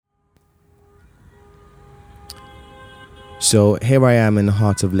So here I am in the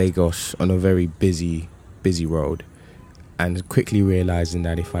heart of Lagos on a very busy road, and quickly realizing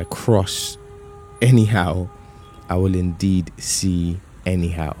that if I cross anyhow, I will indeed see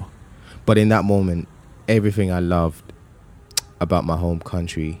anyhow. But in that moment, everything I loved about my home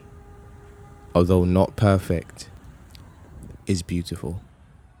country, although not perfect, is beautiful.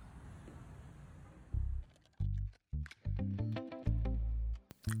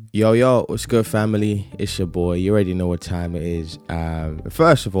 Yo, what's good, family? It's your boy. You already know what time it is.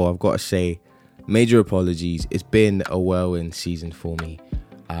 First of all, I've got to say major apologies. It's been a whirlwind season for me.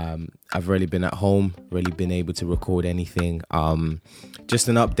 I've really been at home, really been able to record anything. Just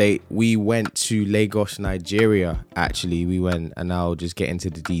an update. We went to Lagos, Nigeria, actually. We went, and I'll just get into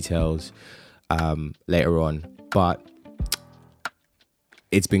the details later on. But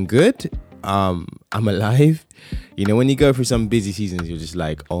it's been good. I'm alive. You know, when you go through some busy seasons, you're just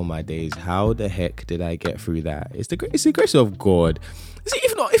like, oh my days, how the heck did I get through that? It's the grace of God. See,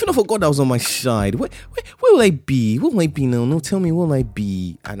 if not for God that was on my side, where will I be? Where will I be now? No, tell me, where will I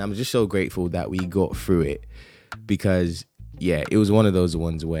be? And I'm just so grateful that we got through it, because yeah, it was one of those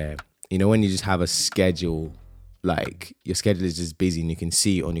ones where, you know, when you just have a schedule, like your schedule is just busy and you can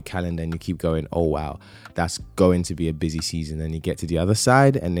see it on your calendar and you keep going, oh wow, that's going to be a busy season. And you get to the other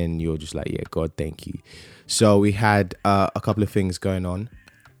side and then you're just like, yeah, God, thank you. So we had a couple of things going on.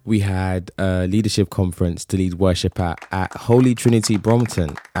 We had a leadership conference to lead worship at Holy Trinity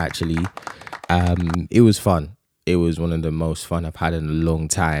Brompton, actually. It was fun. It was one of the most fun I've had in a long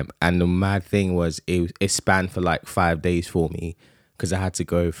time. And the mad thing was it spanned for like 5 days for me, because I had to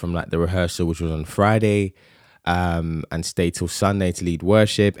go from like the rehearsal, which was on Friday, and stay till Sunday to lead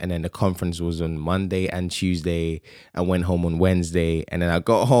worship, and then the conference was on Monday and Tuesday, and went home on Wednesday, and then I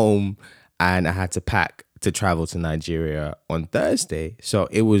got home and I had to pack to travel to Nigeria on Thursday. So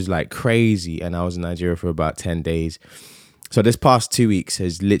it was like crazy, and I was in Nigeria for about 10 days. So this past 2 weeks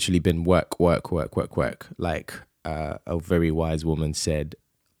has literally been work, like a very wise woman said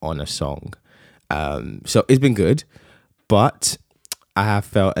on a song. So it's been good, but I have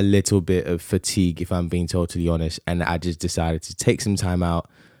felt a little bit of fatigue, if I'm being totally honest, and I just decided to take some time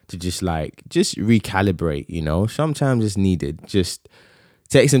out to just recalibrate, you know. Sometimes it's needed. Just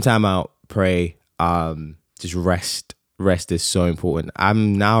take some time out, pray, just rest. Rest is so important.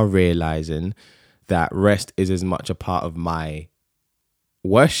 I'm now realizing that rest is as much a part of my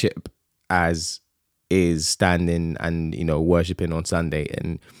worship as is standing and, you know, worshiping on Sunday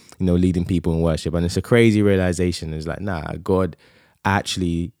and, you know, leading people in worship. And it's a crazy realization. It's like, nah, God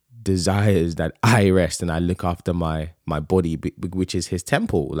actually desires that I rest and I look after my body, which is his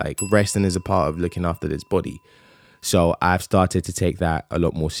temple. Like, resting is a part of looking after this body. So I've started to take that a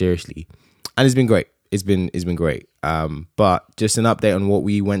lot more seriously, and it's been great. It's been great. But just an update on what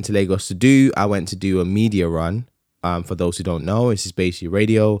we went to Lagos to do. I went to do a media run. For those who don't know, it's basically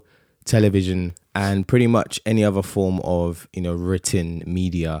radio, television, and pretty much any other form of, you know, written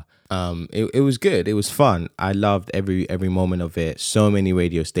media. It was good. It was fun. I loved every moment of it. So many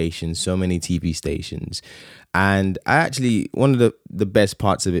radio stations, so many TV stations. And I actually, one of the best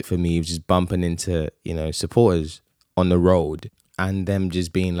parts of it for me was just bumping into, you know, supporters on the road and them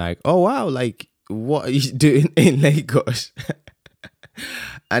just being like, oh, wow, like, what are you doing in Lagos?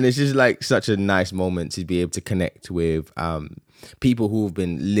 And it's just like such a nice moment to be able to connect with people who've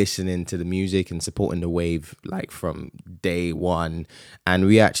been listening to the music and supporting the wave like from day one. And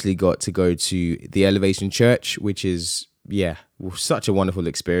we actually got to go to the Elevation Church, which is, yeah, such a wonderful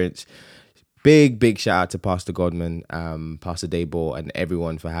experience. Big shout out to Pastor Godman, Pastor Daybor, and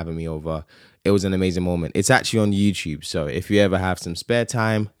everyone for having me over. It was an amazing moment. It's actually on YouTube, so if you ever have some spare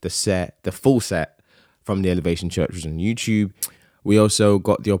time, the full set from the Elevation Church was on YouTube. We also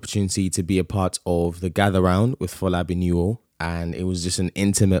got the opportunity to be a part of the Gather Round with Folabi Newell, and it was just an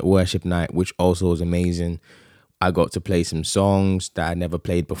intimate worship night, which also was amazing. I got to play some songs that I never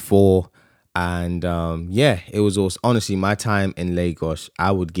played before, and yeah, it was also, honestly, my time in Lagos, I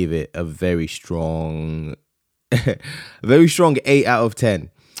would give it a very strong, very strong 8 out of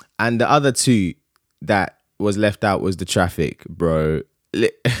 10. And the other 2 that was left out was the traffic, bro. I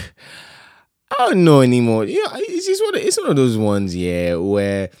don't know anymore. Yeah, it's one of those ones, yeah,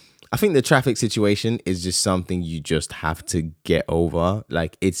 where I think the traffic situation is just something you just have to get over.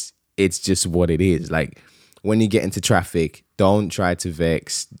 Like, it's just what it is. Like, when you get into traffic, don't try to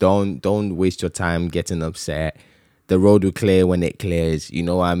vex. Don't waste your time getting upset. The road will clear when it clears. You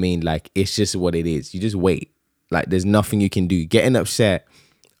know what I mean? Like, it's just what it is. You just wait. Like, there's nothing you can do. Getting upset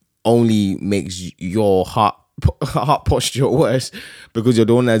only makes your heart posture worse, because you're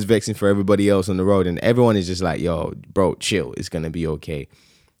the one that's vexing for everybody else on the road, and everyone is just like, yo, bro, chill, it's gonna be okay.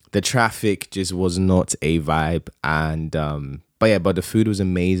 The traffic just was not a vibe. And but the food was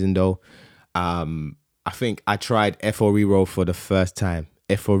amazing though. I think I tried Efo Riro for the first time.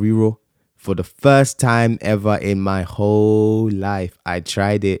 Efo Riro for the first time ever in my whole life. I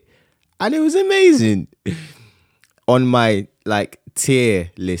tried it and it was amazing. On my like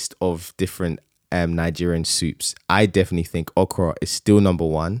tier list of different Nigerian soups, I definitely think okra is still number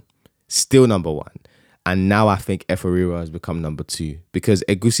one. Still number one. And now I think Efo Riro has become number two because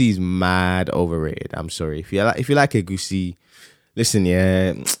egusi is mad overrated. I'm sorry. If you like egusi, listen,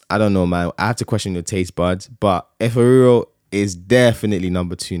 yeah, I don't know, man. I have to question your taste buds, but Efo Riro is definitely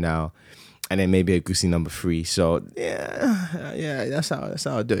number two now. And then maybe egusi number three. So yeah, that's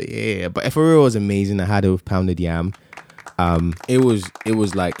how I do it. Yeah. But Efo Riro was amazing. I had it with pounded yam. It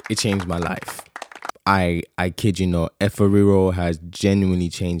was like it changed my life. I kid you not, Efo Riro has genuinely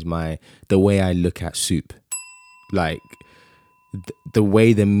changed the way I look at soup. Like the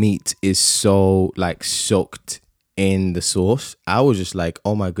way the meat is so like soaked in the sauce. I was just like,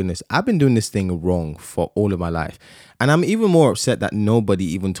 oh my goodness, I've been doing this thing wrong for all of my life. And I'm even more upset that nobody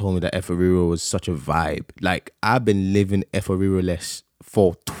even told me that Efo Riro was such a vibe. Like I've been living Efo Riro less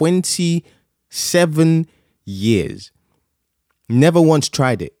for 27 years. Never once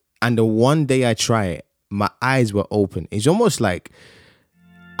tried it. And the one day I try it, my eyes were open. It's almost like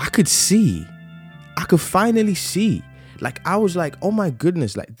I could see. I could finally see. Like, I was like, oh my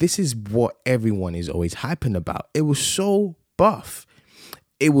goodness, like, this is what everyone is always hyping about. It was so buff.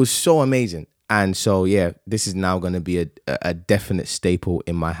 It was so amazing. And so, yeah, this is now going to be a definite staple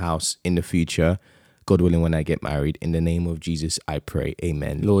in my house in the future. God willing, when I get married. In the name of Jesus, I pray.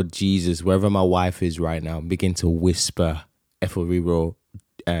 Amen. Lord Jesus, wherever my wife is right now, begin to whisper Efo Riro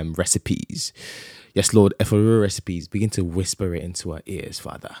recipes. Yes, Lord, Efo Riro recipes. Begin to whisper it into our ears,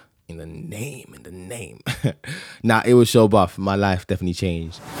 Father. In the name. Nah, it was so buff. My life definitely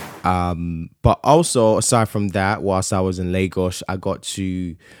changed. But also, aside from that, whilst I was in Lagos, I got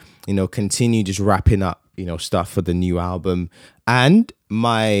to, continue just wrapping up, stuff for the new album. And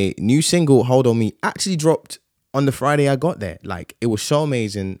my new single, Hold On Me, actually dropped on the Friday I got there. Like, it was so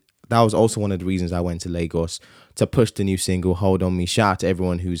amazing. That was also one of the reasons I went to Lagos to push the new single, Hold On Me. Shout out to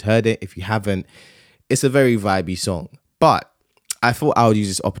everyone who's heard it. If you haven't, it's a very vibey song. But I thought I would use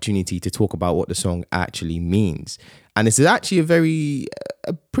this opportunity to talk about what the song actually means. And this is actually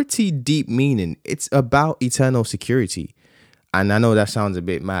a pretty deep meaning. It's about eternal security. And I know that sounds a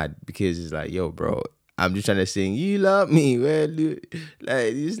bit mad because it's like, yo, bro, I'm just trying to sing, you love me, well,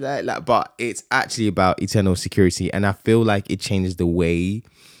 like, it's like, but it's actually about eternal security. And I feel like it changes the way,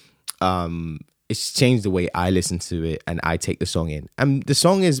 it's changed the way I listen to it and I take the song in. And the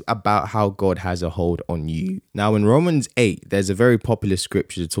song is about how God has a hold on you. Now, in Romans 8, there's a very popular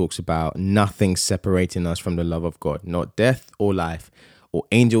scripture that talks about nothing separating us from the love of God, not death or life, or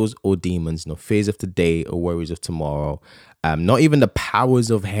angels or demons, no fears of today or worries of tomorrow. Not even the powers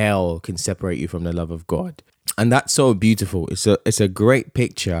of hell can separate you from the love of God. And that's so beautiful. It's a great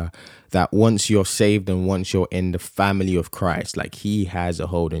picture that once you're saved and once you're in the family of Christ, like he has a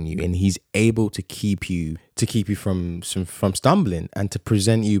hold on you and he's able to keep you from stumbling and to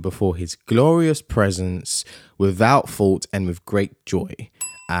present you before his glorious presence without fault and with great joy.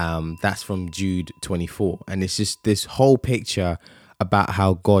 That's from Jude 24. And it's just this whole picture about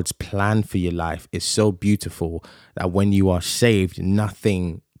how God's plan for your life is so beautiful that when you are saved,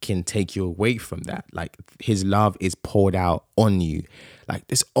 nothing can take you away from that. Like his love is poured out on you. Like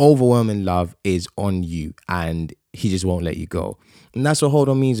this overwhelming love is on you and he just won't let you go. And that's what Hold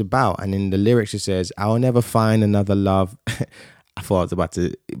On Me is about. And in the lyrics it says, I will never find another love. I thought I was about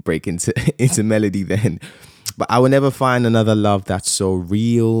to break into melody then. But I will never find another love that's so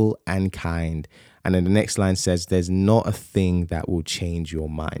real and kind. And then the next line says, there's not a thing that will change your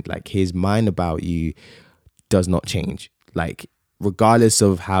mind. Like his mind about you does not change. Like regardless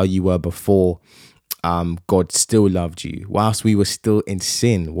of how you were before, God still loved you. Whilst we were still in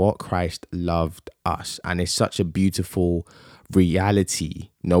sin, Christ loved us. And it's such a beautiful reality,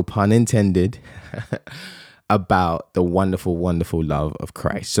 no pun intended, about the wonderful, wonderful love of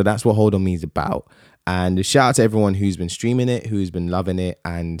Christ. So that's what Hold On Me is about. And shout out to everyone who's been streaming it, who's been loving it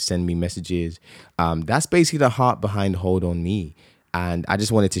and send me messages. That's basically the heart behind Hold On Me. And I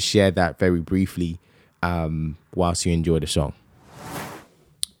just wanted to share that very briefly whilst you enjoy the song.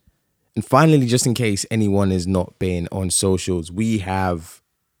 And finally, just in case anyone has not been on socials, we have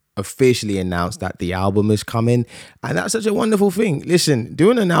officially announced that the album is coming. And that's such a wonderful thing. Listen,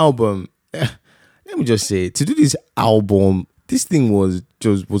 doing an album, let me just say, to do this album, this thing was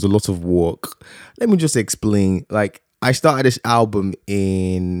a lot of work. Let me just explain. Like, I started this album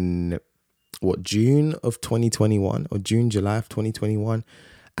in June of 2021 or July of 2021.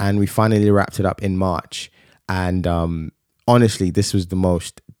 and we finally wrapped it up in March. And honestly, this was the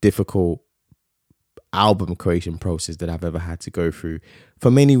most difficult album creation process that I've ever had to go through for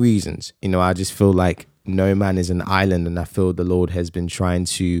many reasons. You know, I just feel like no man is an island, and I feel the Lord has been trying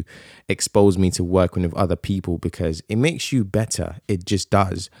to expose me to working with other people because it makes you better. It just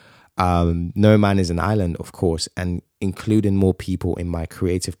does. No man is an island, of course, and including more people in my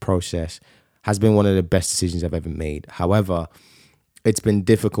creative process has been one of the best decisions I've ever made. However, it's been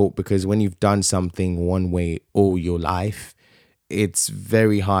difficult because when you've done something one way all your life, it's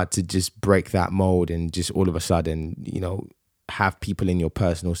very hard to just break that mold and just all of a sudden, you know, have people in your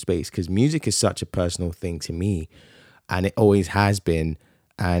personal space, because music is such a personal thing to me, and it always has been.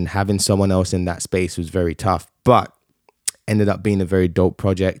 And having someone else in that space was very tough, but ended up being a very dope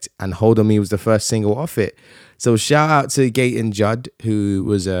project. And Hold On Me was the first single off it. So shout out to Gate and Judd, who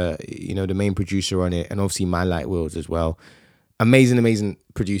was the main producer on it, and obviously Man Like Wills as well. Amazing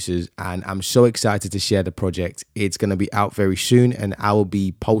producers, and I'm so excited to share the project. It's going to be out very soon, and I will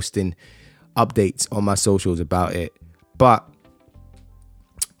be posting updates on my socials about it. But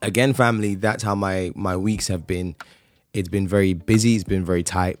again, family, that's how my weeks have been. It's been very busy, it's been very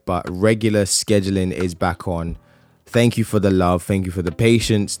tight, but regular scheduling is back on. Thank you for the love, thank you for the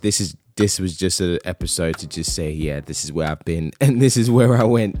patience. This was just an episode to just say, yeah, this is where I've been and this is where I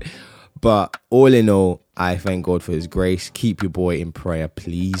went. But all in all, I thank God for his grace. Keep your boy in prayer,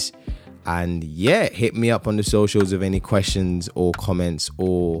 please. And yeah, hit me up on the socials with any questions or comments,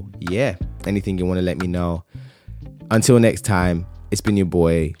 or anything you want to let me know. Until next time, it's been your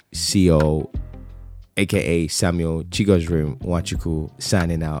boy, CO, aka Samuel, Chigo's Room, Wachuku,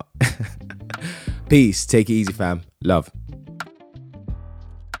 signing out. Peace. Take it easy, fam. Love.